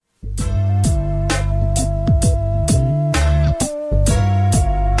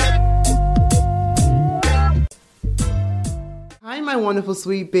wonderful,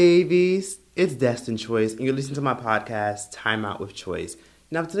 sweet babies. It's Destin Choice, and you're listening to my podcast, Time Out with Choice.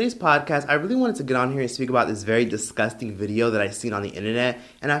 Now, for today's podcast, I really wanted to get on here and speak about this very disgusting video that I seen on the internet,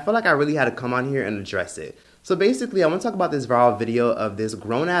 and I felt like I really had to come on here and address it. So basically, I want to talk about this viral video of this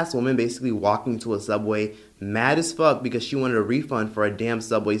grown-ass woman basically walking to a Subway mad as fuck because she wanted a refund for a damn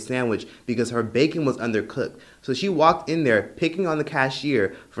Subway sandwich because her bacon was undercooked. So she walked in there picking on the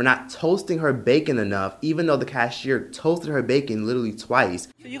cashier for not toasting her bacon enough, even though the cashier toasted her bacon literally twice.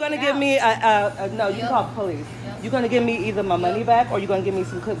 So you're going to give me no, you call the police. You're going to give me either my money back or you're going to give me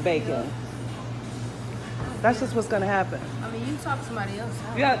some cooked bacon. That's just what's going to happen. I mean, you talk to somebody else.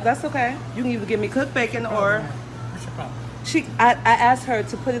 Yeah, that's okay. You can either give me cooked bacon or... What's your problem? I asked her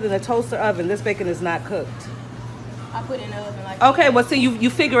to put it in a toaster oven. This bacon is not cooked. I put it in the oven like... Okay, well, see, you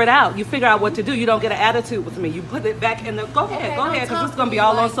figure it out. You figure out what to do. You don't get an attitude with me. You put it back in the... Go ahead, because it's going to be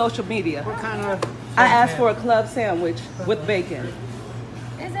all on social media. What kind of... I asked for a club sandwich with bacon.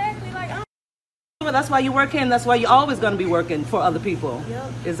 Exactly, like... Well, that's why you work in. That's why you're always going to be working for other people.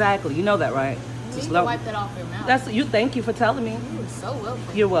 Yep. Exactly. You know that, right? You need to wipe that off your mouth. Thank you for telling me. You're so welcome.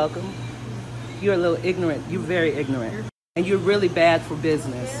 You're welcome. You're a little ignorant. You're very ignorant. And you're really bad for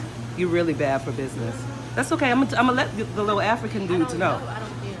business. Yeah. You're really bad for business. That's okay. I'm gonna let the little African dude to know. I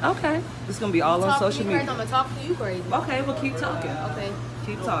don't care. Okay. It's gonna be all on social media. I'm gonna talk to you crazy. Okay, well keep talking. Okay.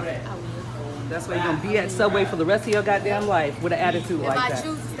 Keep talking. I will. That's why you're gonna be at Subway for the rest of your goddamn life with an attitude like that. If I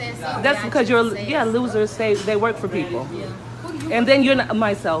choose to stay at Subway, That's because losers they work for people. Yeah. Who do you And then you're not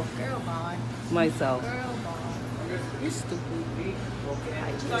myself. Girl, bye. Myself. Girl, bye. You're stupid.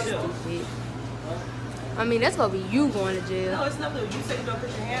 You're stupid. I mean, that's gonna be you going to jail. No, it's nothing. You said you're gonna put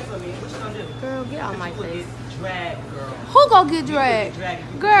your hands on me. What you gonna do? Girl, get out my face. Get dragged, girl. Who gonna get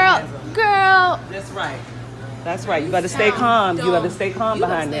dragged? Girl. That's right. That's right. You better stay calm. You better stay calm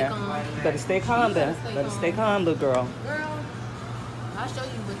behind there. You better stay calm there. You better stay calm, little girl. Girl, I'll show you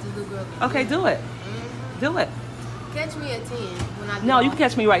what this little girl can do. Okay, do it. Do it. Catch me at 10 when I get No, you off. can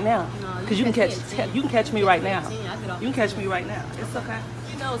catch me right now. No, Because you can catch catch. me at 10. You can catch me right now. Catch me at 10, I get off You can catch me right now. It's okay.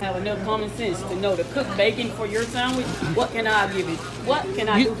 Have enough common sense to know to cook bacon for your sandwich. What can I give you? What can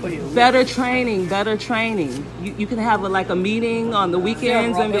I do for you? Better training. You can have a meeting on the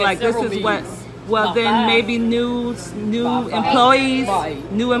weekends and be like, this is what. Well, then maybe new employees.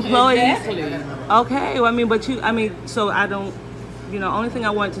 Right. New employees. Exactly. Okay. Well, so I don't. Only thing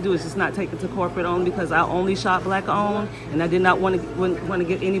I wanted to do is just not take it to corporate owned because I only shop black owned, and I did not want to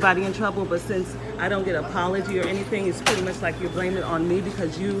get anybody in trouble. But since I don't get an apology or anything, it's pretty much like you're blaming it on me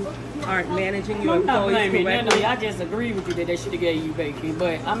because you aren't managing your I'm not employees blaming correctly. you. I just agree with you that they should have gave you bacon.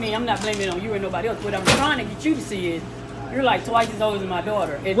 But I'm not blaming it on you or nobody else. What I'm trying to get you to see is you're like twice as old as my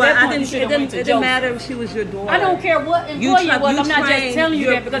daughter. At Well, that point, you should have went to it didn't Joseph. matter if she was your daughter. I don't care what employee it was. I'm not just telling you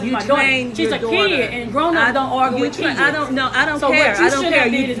that because you my daughter. trained She's your a daughter. kid, and grown-ups don't argue you with kids. I don't know. I don't So care. what you I don't should care.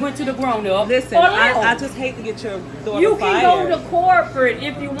 have did is went to the grown-up. Listen, or I left. just hate to get your daughter You fired. can go to corporate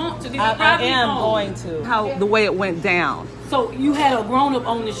if you want to. This is I private am owned. going to. The way it went down. So you had a grown-up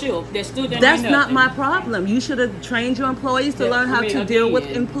on the shelf that stood there. That's not my problem. You should have trained your employees to learn how to deal with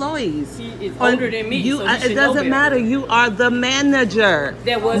again, employees. She is older than me, so you should it know doesn't better. matter. You are the manager.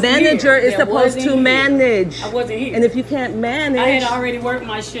 That wasn't Manager here. is That supposed wasn't to here. manage. I wasn't here. And if you can't manage, I had already worked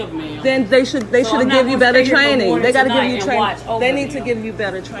my shift, ma'am. then they should I'm have not give you gonna better stay here for training. more They got to tonight give you and training. watch over They need to them. give you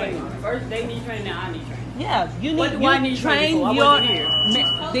better training. First they need training, now I need training. Yeah, you What need do I need training for? I wasn't here.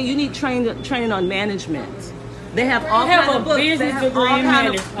 then you need training on management. They have all have kinds a of books. business They have degree all in kind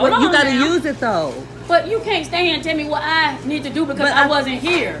of- management. Well, Hold you on got to now. use it though. But you can't stay here and tell me what I need to do because But I wasn't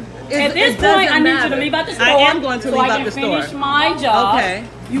here. At this it point, I doesn't need you matter. to leave out the store. I am going to so leave I out can the finish store. my job. Okay.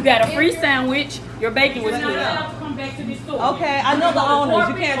 You got a free sandwich. Your bacon was good. Yeah. Come back to this store. Okay, I know the owners.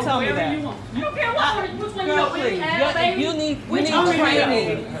 You can't tell me Wherever that. you want. I don't care which one Girl, you please. want. Baby. You need Which one you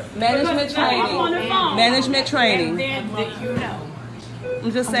training. want? Management Because now I'm on the training. phone. Management And training. then you know.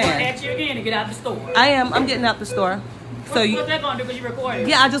 I'm just I'm going to saying. ask you again to get out the store. I'm getting out the store. So What's you, that going to do because you recorded?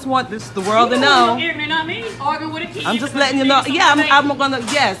 yeah, I just want the world to You know. ignorant, not me. Arguing with a kid. I'm just because letting you you know. need Yeah, something I'm to gonna.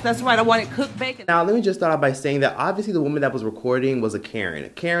 Yes, that's right. I wanted cooked bacon. Now, let me just start off by saying that obviously the woman that was recording was a Karen.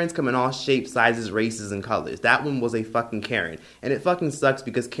 Karens come in all shapes, sizes, races, and colors. That one was a fucking Karen. And it fucking sucks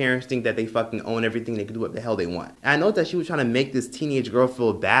because Karens think that they fucking own everything. They can do what the hell they want. And I know that she was trying to make this teenage girl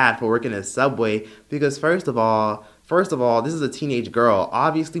feel bad for working at Subway because, first of all, First of all, this is a teenage girl.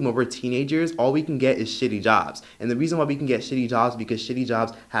 Obviously, when we're teenagers, all we can get is shitty jobs. And the reason why we can get shitty jobs is because shitty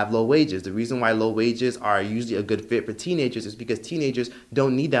jobs have low wages. The reason why low wages are usually a good fit for teenagers is because teenagers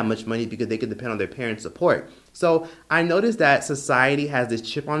don't need that much money because they can depend on their parents' support. So I noticed that society has this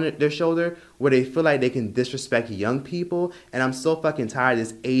chip on their shoulder where they feel like they can disrespect young people, and I'm so fucking tired of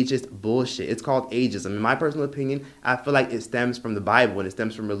this ageist bullshit. It's called ageism. In my personal opinion, I feel like it stems from the Bible, and it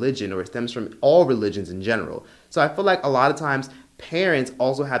stems from religion, or it stems from all religions in general. So I feel like a lot of times parents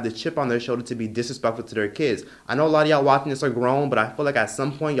also have the chip on their shoulder to be disrespectful to their kids. I know a lot of y'all watching this are grown, but I feel like at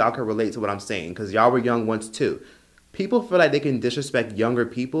some point y'all can relate to what I'm saying because y'all were young once too. People feel like they can disrespect younger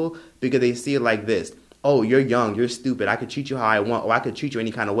people because they see it like this. Oh, you're young, you're stupid, I could treat you how I want, or I could treat you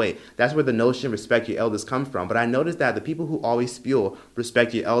any kind of way. That's where the notion respect your elders comes from. But I noticed that the people who always spew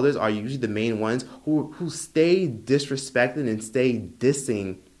respect your elders are usually the main ones who stay disrespecting and stay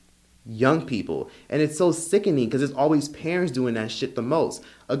dissing young people. And it's so sickening because it's always parents doing that shit the most.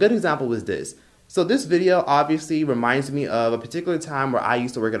 A good example was this. So this video obviously reminds me of a particular time where I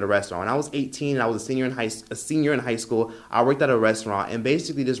used to work at a restaurant. When I was 18 and I was a senior in high school, I worked at a restaurant, and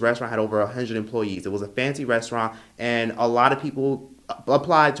basically this restaurant had over 100 employees. It was a fancy restaurant, and a lot of people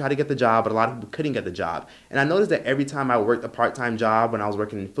applied, tried to get the job, but a lot of people couldn't get the job. And I noticed that every time I worked a part-time job, when I was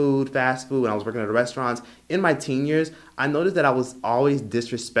working in food, fast food, when I was working at restaurants, in my teen years, I noticed that I was always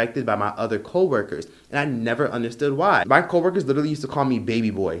disrespected by my other coworkers, and I never understood why. My coworkers literally used to call me baby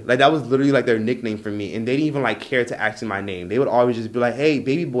boy. Like, that was literally like their nickname for me, and they didn't even like care to ask me my name. They would always just be like, hey,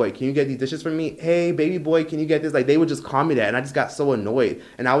 baby boy, can you get these dishes for me? Hey, baby boy, can you get this? Like, they would just call me that, and I just got so annoyed,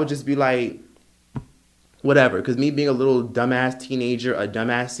 and I would just be like, whatever, because me being a little dumbass teenager, a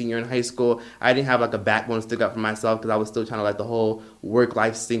dumbass senior in high school, I didn't have like a backbone to stick up for myself because I was still trying to let the whole work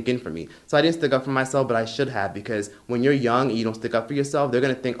life sink in for me. So I didn't stick up for myself, but I should have, because when you're young and you don't stick up for yourself, they're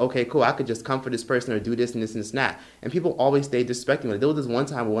going to think, okay, cool, I could just come for this person or do this and this and this and that. And people always stay disrespecting me. There was this one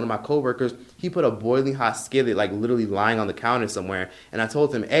time where one of my coworkers, he put a boiling hot skillet like literally lying on the counter somewhere, and I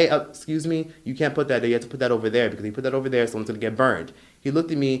told him, hey, excuse me, you can't put that there, you have to put that over there, because if you put that over there, someone's going to get burned. He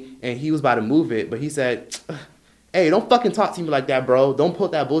looked at me and he was about to move it, but he said, hey, don't fucking talk to me like that, bro. Don't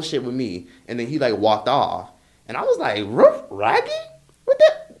put that bullshit with me. And then he like walked off. And I was like, Raggy? What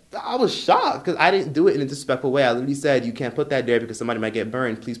that? I was shocked because I didn't do it in a disrespectful way. I literally said, you can't put that there because somebody might get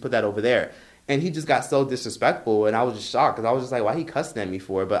burned. Please put that over there. And he just got so disrespectful, and I was just shocked because I was just like, why he cussing at me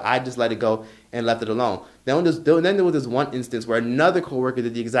for it? But I just let it go and left it alone. Then there was this one instance where another coworker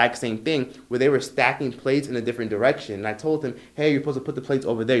did the exact same thing, where they were stacking plates in a different direction. And I told him, hey, you're supposed to put the plates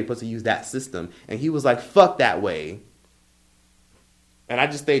over there. You're supposed to use that system. And he was like, fuck that way. And I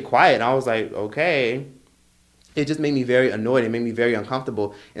just stayed quiet, and I was like, okay. It just made me very annoyed. It made me very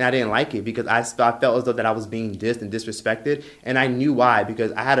uncomfortable, and I didn't like it because I felt as though that I was being dissed and disrespected, and I knew why,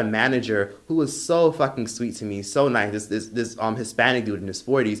 because I had a manager who was so fucking sweet to me, so nice. This Hispanic dude in his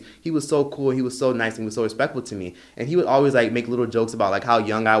 40s. He was so cool. He was so nice, and he was so respectful to me. And he would always like make little jokes about like how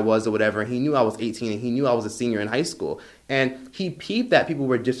young I was or whatever. And he knew I was 18, and he knew I was a senior in high school. And he peeped that people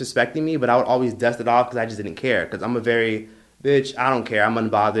were disrespecting me, but I would always dust it off because I just didn't care, because I'm a very... bitch, I don't care. I'm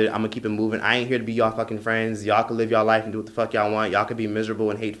unbothered. I'm going to keep it moving. I ain't here to be y'all fucking friends. Y'all can live y'all life and do what the fuck y'all want. Y'all can be miserable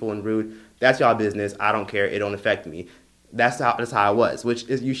and hateful and rude. That's y'all business. I don't care. It don't affect me. That's how I was, which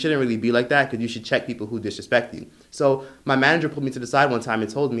is, you shouldn't really be like that, because you should check people who disrespect you. So my manager pulled me to the side one time and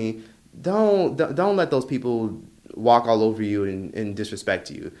told me, don't let those people walk all over you and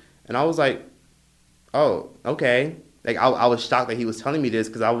disrespect you. And I was like, oh, okay. Like I was shocked that he was telling me this,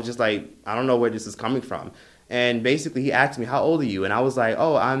 because I was just like, I don't know where this is coming from. And basically, he asked me, how old are you? And I was like,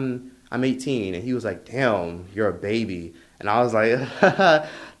 oh, I'm 18. And he was like, damn, you're a baby. And I was like,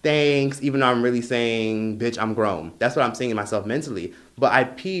 thanks, even though I'm really saying, bitch, I'm grown. That's what I'm saying to myself mentally. But I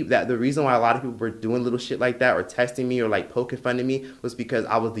peeped that the reason why a lot of people were doing little shit like that or testing me or like poking fun at me was because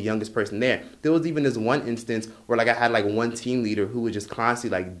I was the youngest person there. There was even this one instance where like I had like one team leader who was just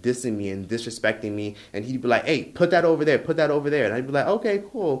constantly like dissing me and disrespecting me. And he'd be like, hey, put that over there, put that over there. And I'd be like, okay,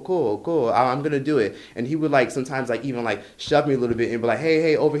 cool. I'm going to do it. And he would like sometimes like even like shove me a little bit and be like,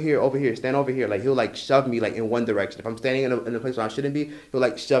 hey, over here, stand over here. Like he'll like shove me like in one direction. If I'm standing in a place where I shouldn't be, he'll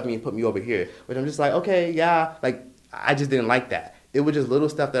like shove me and put me over here. Which I'm just like, okay, yeah. Like I just didn't like that. It was just little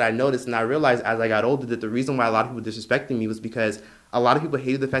stuff that I noticed, and I realized as I got older that the reason why a lot of people disrespecting me was because a lot of people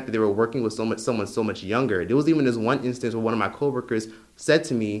hated the fact that they were working with someone so much younger. There was even this one instance where one of my coworkers said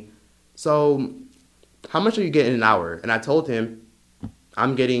to me, so how much are you getting an hour? And I told him,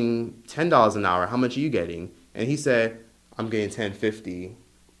 I'm getting $10 an hour. How much are you getting? And he said, I'm getting $10.50.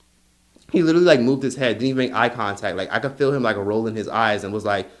 He literally like moved his head, didn't even make eye contact. Like I could feel him like rolling his eyes and was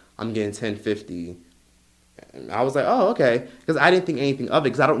like, I'm getting $10.50. And I was like, oh, okay. Because I didn't think anything of it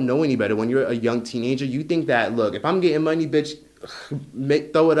because I don't know any better. When you're a young teenager, you think that, look, if I'm getting money, bitch,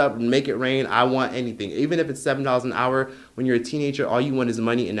 throw it up and make it rain. I want anything. Even if it's $7 an hour, when you're a teenager, all you want is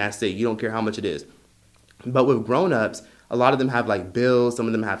money and that's it. You don't care how much it is. But with grown-ups, a lot of them have like bills, some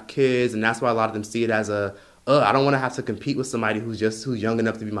of them have kids, and that's why a lot of them see it as I don't want to have to compete with somebody who's young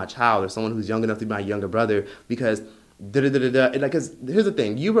enough to be my child or someone who's young enough to be my younger brother because Because here's the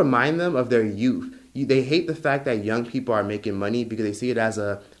thing, you remind them of their youth. They hate the fact that young people are making money because they see it as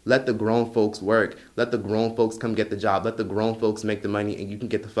let the grown folks work, let the grown folks come get the job, let the grown folks make the money, and you can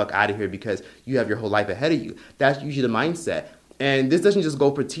get the fuck out of here because you have your whole life ahead of you. That's usually the mindset. And this doesn't just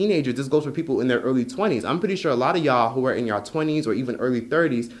go for teenagers, this goes for people in their early 20s. I'm pretty sure a lot of y'all who are in your 20s or even early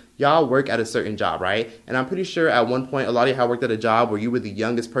 30s, y'all work at a certain job, right? And I'm pretty sure at one point, a lot of y'all worked at a job where you were the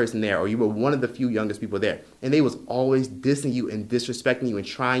youngest person there, or you were one of the few youngest people there. And they was always dissing you and disrespecting you and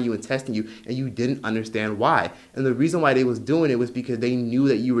trying you and testing you, and you didn't understand why. And the reason why they was doing it was because they knew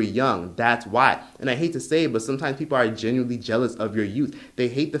that you were young. That's why. And I hate to say it, but sometimes people are genuinely jealous of your youth. They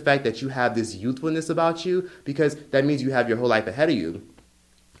hate the fact that you have this youthfulness about you because that means you have your whole life ahead of you.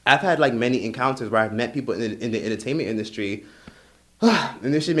 I've had like many encounters where I've met people in the entertainment industry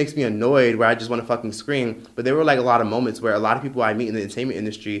and this shit makes me annoyed where I just want to fucking scream. But there were like a lot of moments where a lot of people I meet in the entertainment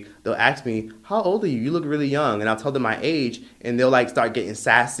industry, they'll ask me, how old are you? You look really young. And I'll tell them my age and they'll like start getting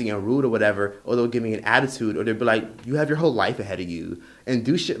sassy and rude or whatever. Or they'll give me an attitude or they'll be like, you have your whole life ahead of you and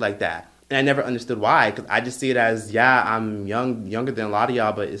do shit like that. And I never understood why, because I just see it as, yeah, I'm younger than a lot of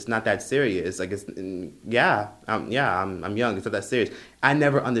y'all, but it's not that serious. Like, I'm young. It's not that serious. I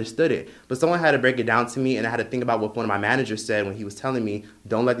never understood it. But someone had to break it down to me, and I had to think about what one of my managers said when he was telling me,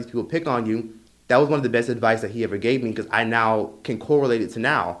 don't let these people pick on you. That was one of the best advice that he ever gave me, because I now can correlate it to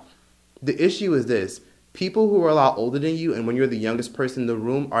now. The issue is this. People who are a lot older than you, and when you're the youngest person in the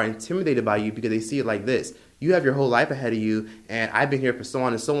room, are intimidated by you because they see it like this. You have your whole life ahead of you, and I've been here for so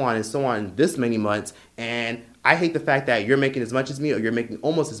on and so on and so on this many months, and I hate the fact that you're making as much as me, or you're making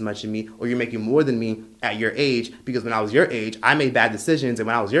almost as much as me, or you're making more than me at your age, because when I was your age, I made bad decisions, and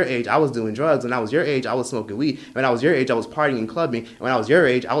when I was your age, I was doing drugs, when I was your age, I was smoking weed, and when I was your age, I was partying and clubbing, and when I was your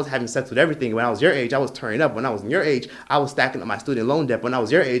age, I was having sex with everything, and when I was your age, I was turning up, when I was in your age, I was stacking up my student loan debt, when I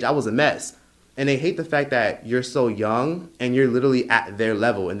was your age, I was a mess. And they hate the fact that you're so young and you're literally at their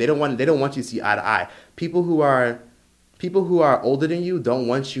level, and they don't want you to see eye to eye. People who are older than you don't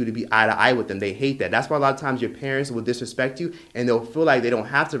want you to be eye to eye with them. They hate that. That's why a lot of times your parents will disrespect you, and they'll feel like they don't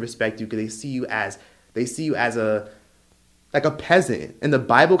have to respect you because they see you as a peasant. And the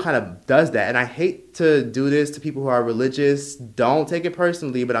Bible kind of does that. And I hate to do this to people who are religious. Don't take it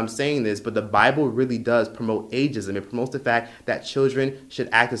personally, but I'm saying this. But the Bible really does promote ageism. It promotes the fact that children should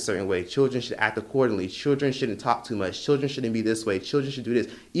act a certain way. Children should act accordingly. Children shouldn't talk too much. Children shouldn't be this way. Children should do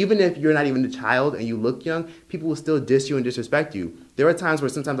this. Even if you're not even a child and you look young, people will still diss you and disrespect you. There are times where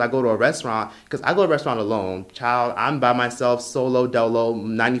sometimes I go to a restaurant, because I go to a restaurant alone. Child, I'm by myself, solo, dolo,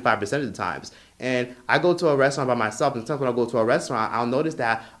 95% of the times. And I go to a restaurant by myself, and sometimes when I go to a restaurant, I'll notice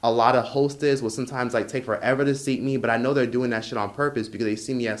that a lot of hostess will sometimes like take forever to seat me, but I know they're doing that shit on purpose because they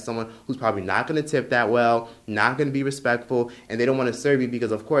see me as someone who's probably not going to tip that well, not going to be respectful, and they don't want to serve me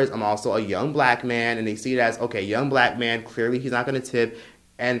because, of course, I'm also a young black man, and they see it as, okay, young black man, clearly he's not going to tip.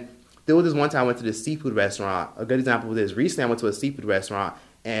 And there was this one time I went to this seafood restaurant. A good example of this, recently I went to a seafood restaurant,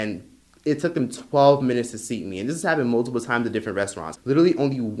 and it took them 12 minutes to seat me. And this has happened multiple times at different restaurants. Literally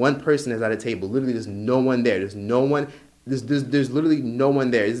only one person is at a table. Literally there's no one there. There's literally no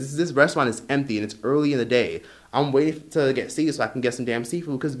one there. This restaurant is empty and it's early in the day. I'm waiting to get seated so I can get some damn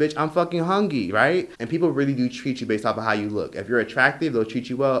seafood because, bitch, I'm fucking hungry, right? And people really do treat you based off of how you look. If you're attractive, they'll treat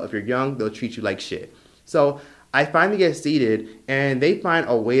you well. If you're young, they'll treat you like shit. So I finally get seated, and they find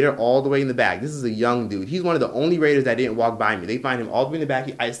a waiter all the way in the back. This is a young dude. He's one of the only waiters that didn't walk by me. They find him all the way in the back.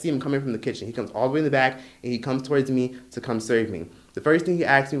 I see him coming from the kitchen. He comes all the way in the back, and he comes towards me to come serve me. The first thing he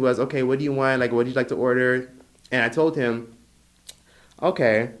asked me was, okay, what do you want? Like, what do you like to order? And I told him,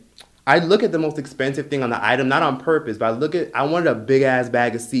 okay. I look at the most expensive thing on the item, not on purpose, but I wanted a big-ass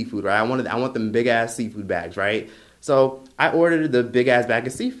bag of seafood, right? I want them big-ass seafood bags, right? So I ordered the big-ass bag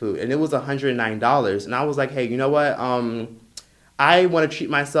of seafood, and it was $109. And I was like, hey, you know what? I want to treat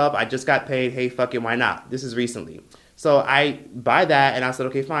myself. I just got paid. Hey, fuck it, why not? This is recently. So I buy that, and I said,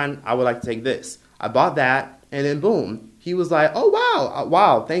 okay, fine. I would like to take this. I bought that, and then boom. He was like, oh,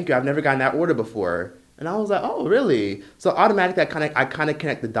 wow, thank you. I've never gotten that order before. And I was like, oh, really? So automatically, I kind of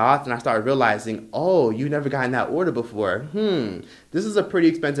connect the dots, and I started realizing, oh, you've never gotten that order before. This is a pretty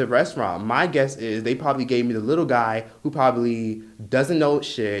expensive restaurant. My guess is they probably gave me the little guy who probably doesn't know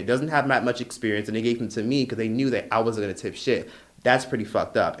shit, doesn't have that much experience, and they gave him to me because they knew that I wasn't going to tip shit. That's pretty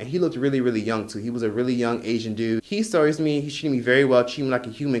fucked up. And he looked really, really young too. He was a really young Asian dude. He serves me. He treated me very well, treated me like a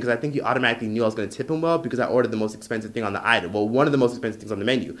human, because I think he automatically knew I was going to tip him well because I ordered the most expensive thing on the item. Well, one of the most expensive things on the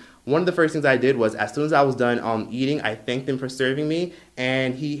menu. One of the first things I did was, as soon as I was done eating, I thanked him for serving me,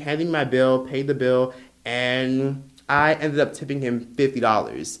 and he handed me my bill, paid the bill, and I ended up tipping him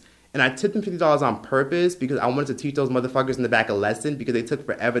 $50. And I tipped him $50 on purpose because I wanted to teach those motherfuckers in the back a lesson, because they took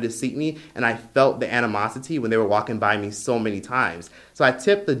forever to seat me, and I felt the animosity when they were walking by me so many times. So I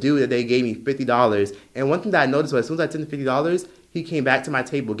tipped the dude that they gave me $50, and one thing that I noticed was, as soon as I tipped him $50, he came back to my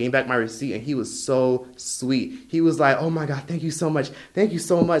table, gave back my receipt, and he was so sweet. He was like, oh my God, thank you so much. Thank you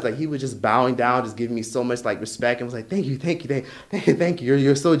so much. Like, he was just bowing down, just giving me so much like respect, and was like, thank you.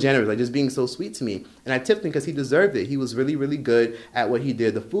 You're so generous. Like, just being so sweet to me. And I tipped him because he deserved it. He was really, really good at what he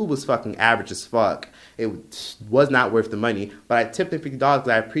did. The food was fucking average as fuck. It was not worth the money, but I tipped him $50 because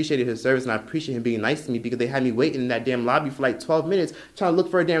I appreciated his service, and I appreciate him being nice to me, because they had me waiting in that damn lobby for like 12 minutes trying to look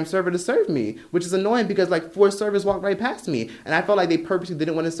for a damn server to serve me, which is annoying because like 4 servers walked right past me, and I felt like they purposely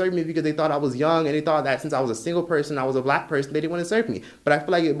didn't want to serve me because they thought I was young, and they thought that since I was a single person, I was a black person, they didn't want to serve me. But I feel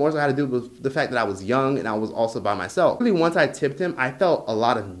like it more so had to do with the fact that I was young and I was also by myself. Really, once I tipped him, I felt a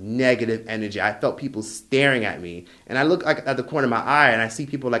lot of negative energy. I felt people staring at me, and I look like at the corner of my eye, and I see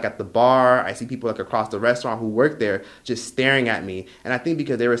people like at the bar, I see people like across the restaurant who work there just staring at me. And I think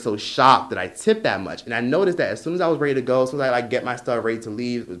because they were so shocked that I tipped that much. And I noticed that as soon as I was ready to go, as soon as I like get my stuff ready to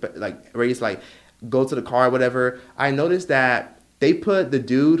leave, like ready to like go to the car or whatever, I noticed that they put the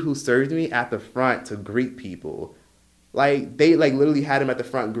dude who served me at the front to greet people. Like, they like literally had him at the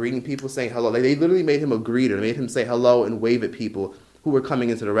front greeting people, saying hello. Like, they literally made him a greeter. They made him say hello and wave at people who were coming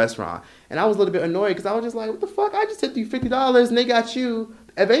into the restaurant. And I was a little bit annoyed because I was just like, what the fuck? I just tipped you $50 and they got you.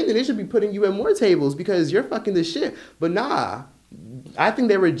 If anything, they should be putting you at more tables because you're fucking the shit. But nah, I think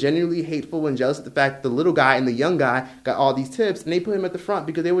they were genuinely hateful and jealous of the fact that the little guy and the young guy got all these tips, and they put him at the front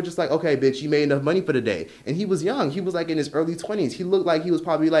because they were just like, okay, bitch, you made enough money for the day. And he was young. He was like in his early 20s. He looked like he was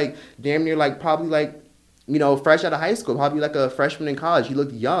probably like damn near like probably like, you know, fresh out of high school, probably like a freshman in college. He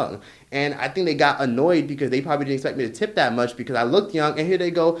looked young. And I think they got annoyed because they probably didn't expect me to tip that much because I looked young. And here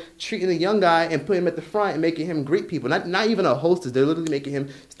they go treating the young guy and putting him at the front and making him greet people. Not even a hostess. They're literally making him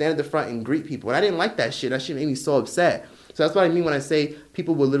stand at the front and greet people. And I didn't like that shit. That shit made me so upset. So that's what I mean when I say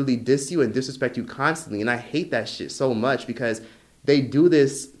people will literally diss you and disrespect you constantly. And I hate that shit so much because they do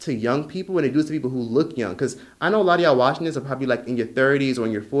this to young people and they do this to people who look young. Because I know a lot of y'all watching this are probably like in your 30s or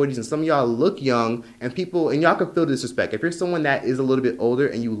in your 40s, and some of y'all look young, and y'all can feel disrespect. If you're someone that is a little bit older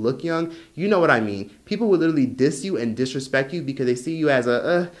and you look young, you know what I mean. People will literally diss you and disrespect you because they see you as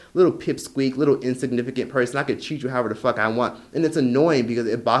a little pipsqueak, little insignificant person. I could treat you however the fuck I want. And it's annoying because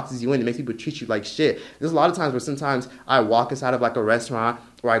it boxes you in. It makes people treat you like shit. There's a lot of times where sometimes I walk inside of like a restaurant,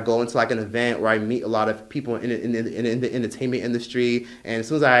 or I go into like an event where I meet a lot of people in the entertainment industry, and as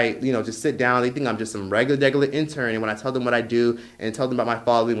soon as I, just sit down, they think I'm just some regular intern, and when I tell them what I do and tell them about my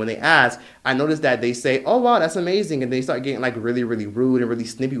following, when they ask, I notice that they say, oh wow, that's amazing, and they start getting like really, really rude and really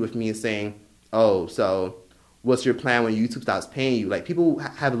snippy with me and saying, oh, so what's your plan when YouTube stops paying you? Like, people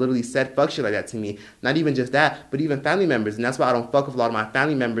have literally said fuck shit like that to me. Not even just that, but even family members. And that's why I don't fuck with a lot of my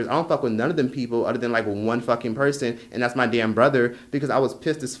family members. I don't fuck with none of them people other than like one fucking person, and that's my damn brother, because I was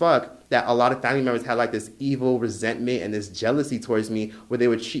pissed as fuck that a lot of family members had like this evil resentment and this jealousy towards me where they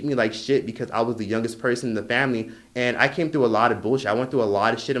would treat me like shit because I was the youngest person in the family. And I came through a lot of bullshit. I went through a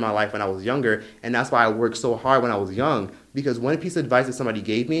lot of shit in my life when I was younger, and that's why I worked so hard when I was young. Because one piece of advice that somebody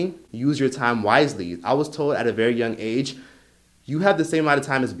gave me, use your time wisely. I was told at a very young age, you have the same amount of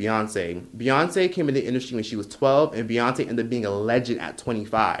time as Beyonce. Beyonce came in the industry when she was 12, and Beyonce ended up being a legend at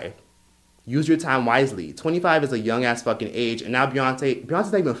 25. Use your time wisely. 25 is a young-ass fucking age, and now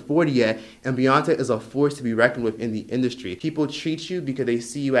Beyonce's not even 40 yet, and Beyonce is a force to be reckoned with in the industry. People treat you because they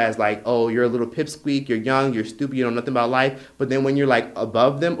see you as like, oh, you're a little pipsqueak, you're young, you're stupid, you know nothing about life, but then when you're like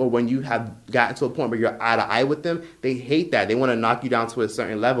above them, or when you have gotten to a point where you're eye to eye with them, they hate that. They want to knock you down to a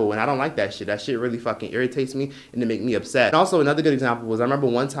certain level, and I don't like that shit. That shit really fucking irritates me, and it makes me upset. And also, another good example was, I remember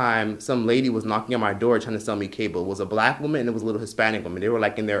one time, some lady was knocking on my door trying to sell me cable. It was a black woman, and it was a little Hispanic woman. They were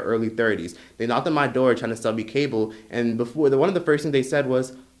like in their early 30s. They knocked on my door trying to sell me cable, and one of the first things they said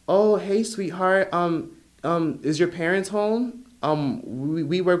was, "Oh, hey, sweetheart, is your parents home?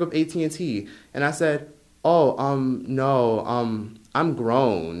 We work with AT&T." And I said, "Oh, no, I'm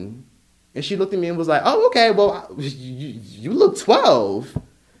grown." And she looked at me and was like, "Oh, okay, well, you look 12."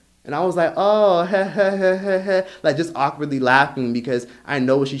 And I was like, oh, heh, heh, heh, heh, heh, like just awkwardly laughing because I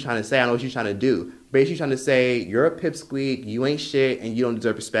know what she's trying to say. I know what she's trying to do. Basically trying to say, you're a pipsqueak, you ain't shit, and you don't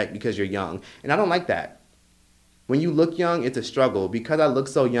deserve respect because you're young. And I don't like that. When you look young, it's a struggle. Because I look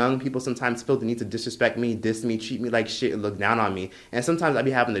so young, people sometimes feel the need to disrespect me, diss me, treat me like shit, and look down on me. And sometimes I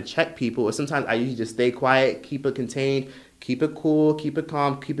be having to check people, or sometimes I usually just stay quiet, keep it contained, keep it cool, keep it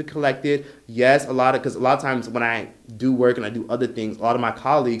calm, keep it collected. Yes, because a lot of times when I do work and I do other things, a lot of my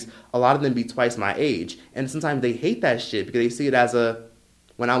colleagues, a lot of them be twice my age. And sometimes they hate that shit because they see it as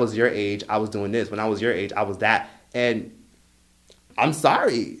when I was your age, I was doing this. When I was your age, I was that. And I'm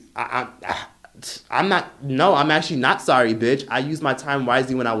sorry. I'm actually not sorry, bitch. I used my time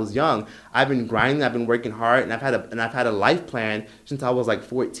wisely when I was young. I've been grinding, I've been working hard, and I've had a life plan since I was like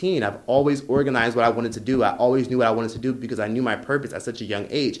 14. I've always organized what I wanted to do. I always knew what I wanted to do because I knew my purpose at such a young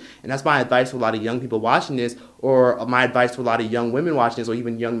age. And that's my advice for a lot of young people watching this, or my advice for a lot of young women watching this, or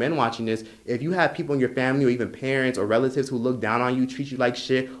even young men watching this. If you have people in your family or even parents or relatives who look down on you, treat you like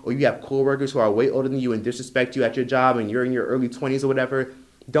shit, or you have coworkers who are way older than you and disrespect you at your job and you're in your early 20s or whatever,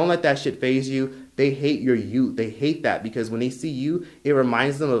 don't let that shit faze you. They hate your youth. They hate that because when they see you, it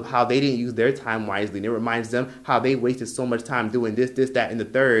reminds them of how they didn't use their time wisely. And it reminds them how they wasted so much time doing this, that, and the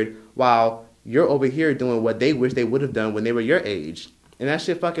third, while you're over here doing what they wish they would have done when they were your age. And that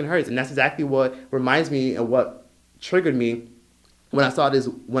shit fucking hurts. And that's exactly what reminds me and what triggered me when I saw this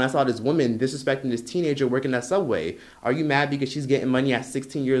woman disrespecting this teenager working at Subway. Are you mad because she's getting money at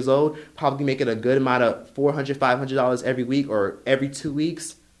 16 years old, probably making a good amount of $400, $500 every week or every 2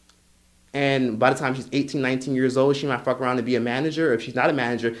 weeks? And by the time she's 18, 19 years old, she might fuck around and be a manager. Or if she's not a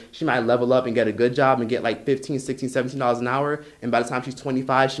manager, she might level up and get a good job and get like $15, $16, $17 an hour. And by the time she's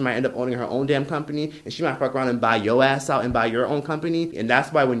 25, she might end up owning her own damn company. And she might fuck around and buy your ass out and buy your own company. And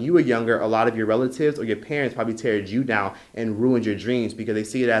that's why when you were younger, a lot of your relatives or your parents probably teared you down and ruined your dreams because they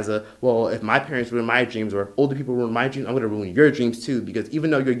see it as well, if my parents ruined my dreams or if older people ruined my dreams, I'm going to ruin your dreams too. Because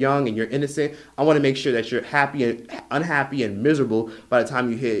even though you're young and you're innocent, I want to make sure that you're happy and unhappy and miserable by the time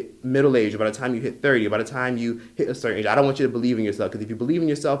you hit middle age, or by the time you hit 30, or by the time you hit a certain age. I don't want you to believe in yourself, because if you believe in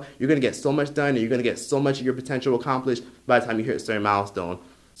yourself, you're going to get so much done and you're going to get so much of your potential accomplished by the time you hit a certain milestone.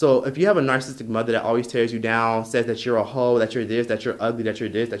 So if you have a narcissistic mother that always tears you down, says that you're a hoe, that you're this, that you're ugly, that you're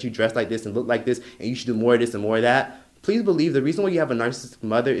this, that you dress like this and look like this, and you should do more of this and more of that, please believe the reason why you have a narcissistic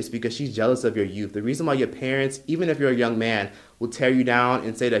mother is because she's jealous of your youth. The reason why your parents, even if you're a young man, will tear you down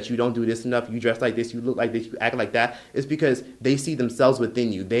and say that you don't do this enough, you dress like this, you look like this, you act like that, is because they see themselves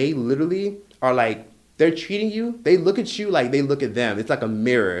within you. They literally are like, they're treating you, they look at you like they look at them. It's like a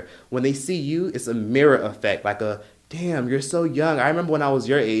mirror. When they see you, it's a mirror effect, like a, damn, you're so young. I remember when I was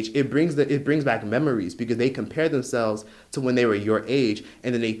your age. It brings back memories because they compare themselves to when they were your age,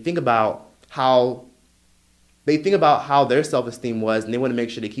 and then they think about how their self-esteem was, and they want to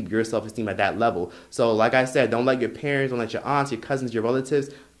make sure they keep your self-esteem at that level. So like I said, don't let your parents, don't let your aunts, your cousins, your relatives,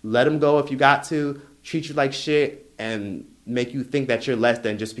 let them go if you got to, treat you like shit, and make you think that you're less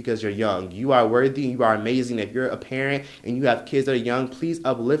than just because you're young. You are worthy, you are amazing. If you're a parent and you have kids that are young, please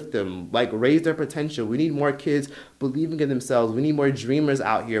uplift them. Like, raise their potential. We need more kids believing in themselves. We need more dreamers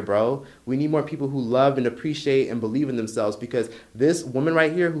out here, bro. We need more people who love and appreciate and believe in themselves, because this woman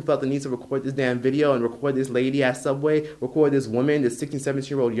right here who felt the need to record this damn video and record this lady at Subway, record this woman, this 16,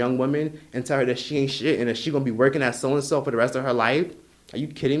 17-year-old young woman, and tell her that she ain't shit and that she gonna be working at so-and-so for the rest of her life. Are you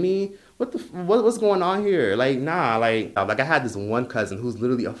kidding me? What's going on here? Like, nah, like I had this one cousin who's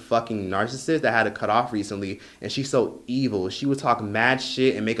literally a fucking narcissist that had to cut off recently, and she's so evil. She would talk mad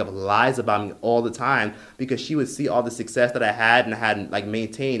shit and make up lies about me all the time because she would see all the success that I had and I had like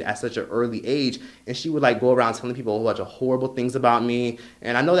maintained at such an early age, and she would like go around telling people a whole bunch of horrible things about me.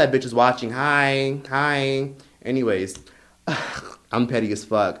 And I know that bitch is watching. Hi. Anyways, I'm petty as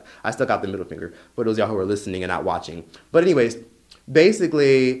fuck. I stuck out the middle finger for those of y'all who are listening and not watching. But anyways,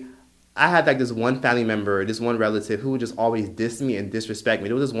 basically, I had like this one family member, this one relative who would just always diss me and disrespect me.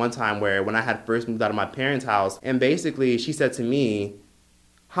 There was this one time where when I had first moved out of my parents' house, and basically she said to me,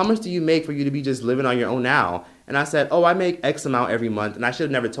 how much do you make for you to be just living on your own now? And I said, oh, I make X amount every month. And I should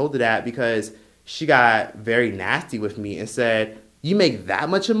have never told her that because she got very nasty with me and said, you make that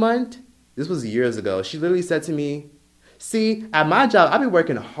much a month? This was years ago. She literally said to me, see, at my job, I be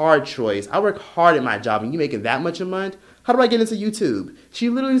working hard, Troyce. I work hard at my job, and you making that much a month? How do I get into YouTube? She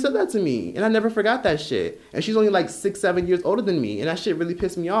literally said that to me, and I never forgot that shit. And she's only like 6, 7 years older than me, and that shit really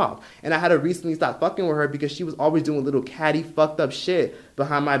pissed me off. And I had to recently stop fucking with her because she was always doing little catty, fucked up shit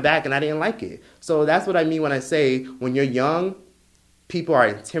behind my back, and I didn't like it. So that's what I mean when I say when you're young, people are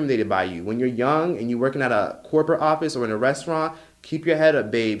intimidated by you. When you're young and you're working at a corporate office or in a restaurant, keep your head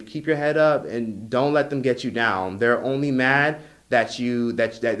up, babe. Keep your head up, and don't let them get you down. They're only mad that you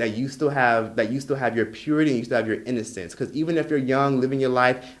still have your purity and you still have your innocence. Because even if you're young, living your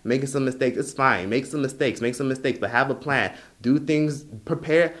life, making some mistakes, it's fine. Make some mistakes, but have a plan. Do things,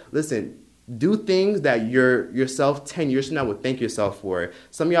 prepare. Listen, Do things that yourself 10 years from now would thank yourself for.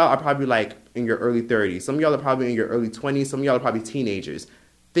 Some of y'all are probably like in your early 30s. Some of y'all are probably in your early 20s. Some of y'all are probably teenagers.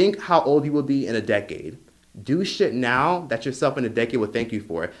 Think how old you will be in a decade. Do shit now that yourself in a decade will thank you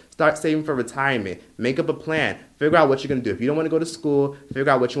for. Start saving for retirement. Make up a plan. Figure out what you're going to do. If you don't want to go to school, figure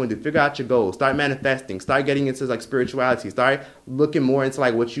out what you want to do. Figure out your goals. Start manifesting. Start getting into like spirituality. Start looking more into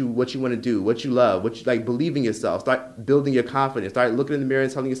like what you want to do, what you love, what you like, believe in yourself. Start building your confidence. Start looking in the mirror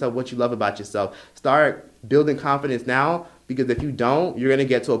and telling yourself what you love about yourself. Start building confidence now, because if you don't, you're gonna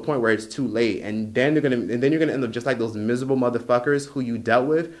get to a point where it's too late, and then you're gonna end up just like those miserable motherfuckers who you dealt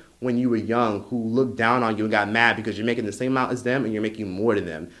with when you were young, who looked down on you and got mad because you're making the same amount as them and you're making more than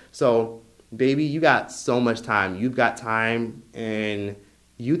them. So, baby, you got so much time. You've got time, and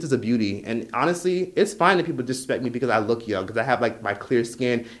youth is a beauty. And honestly, it's fine that people disrespect me because I look young, because I have like my clear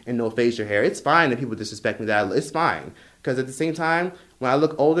skin and no facial hair. It's fine that people disrespect me. It's fine, because at the same time, when I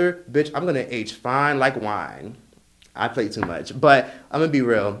look older, bitch, I'm gonna age fine like wine. I play too much, but I'm gonna be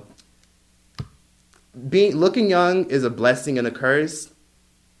real. Looking young is a blessing and a curse,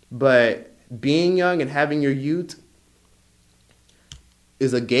 but being young and having your youth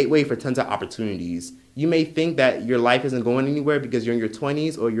is a gateway for tons of opportunities. You may think that your life isn't going anywhere because you're in your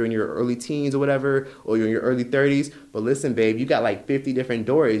 20s or you're in your early teens or whatever, or you're in your early 30s. But listen, babe, you got like 50 different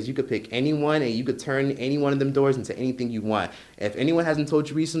doors. You could pick any one, and you could turn any one of them doors into anything you want. If anyone hasn't told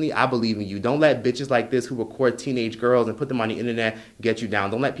you recently, I believe in you. Don't let bitches like this who record teenage girls and put them on the internet get you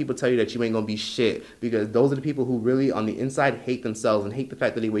down. Don't let people tell you that you ain't gonna be shit, because those are the people who really on the inside hate themselves and hate the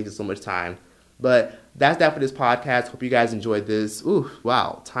fact that they wasted so much time. But that's that for this podcast. Hope you guys enjoyed this. Ooh,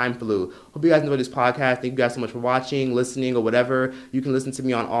 wow, time flew. Hope you guys enjoyed this podcast. Thank you guys so much for watching, listening, or whatever. You can listen to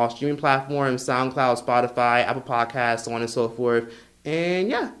me on all streaming platforms, SoundCloud, Spotify, Apple Podcasts, so on and so forth. And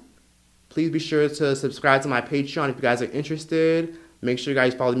yeah, please be sure to subscribe to my Patreon if you guys are interested. Make sure you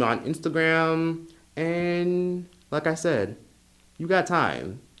guys follow me on Instagram. And like I said, you got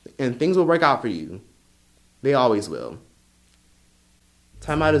time. And things will work out for you. They always will.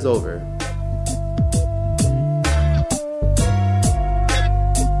 Timeout is over.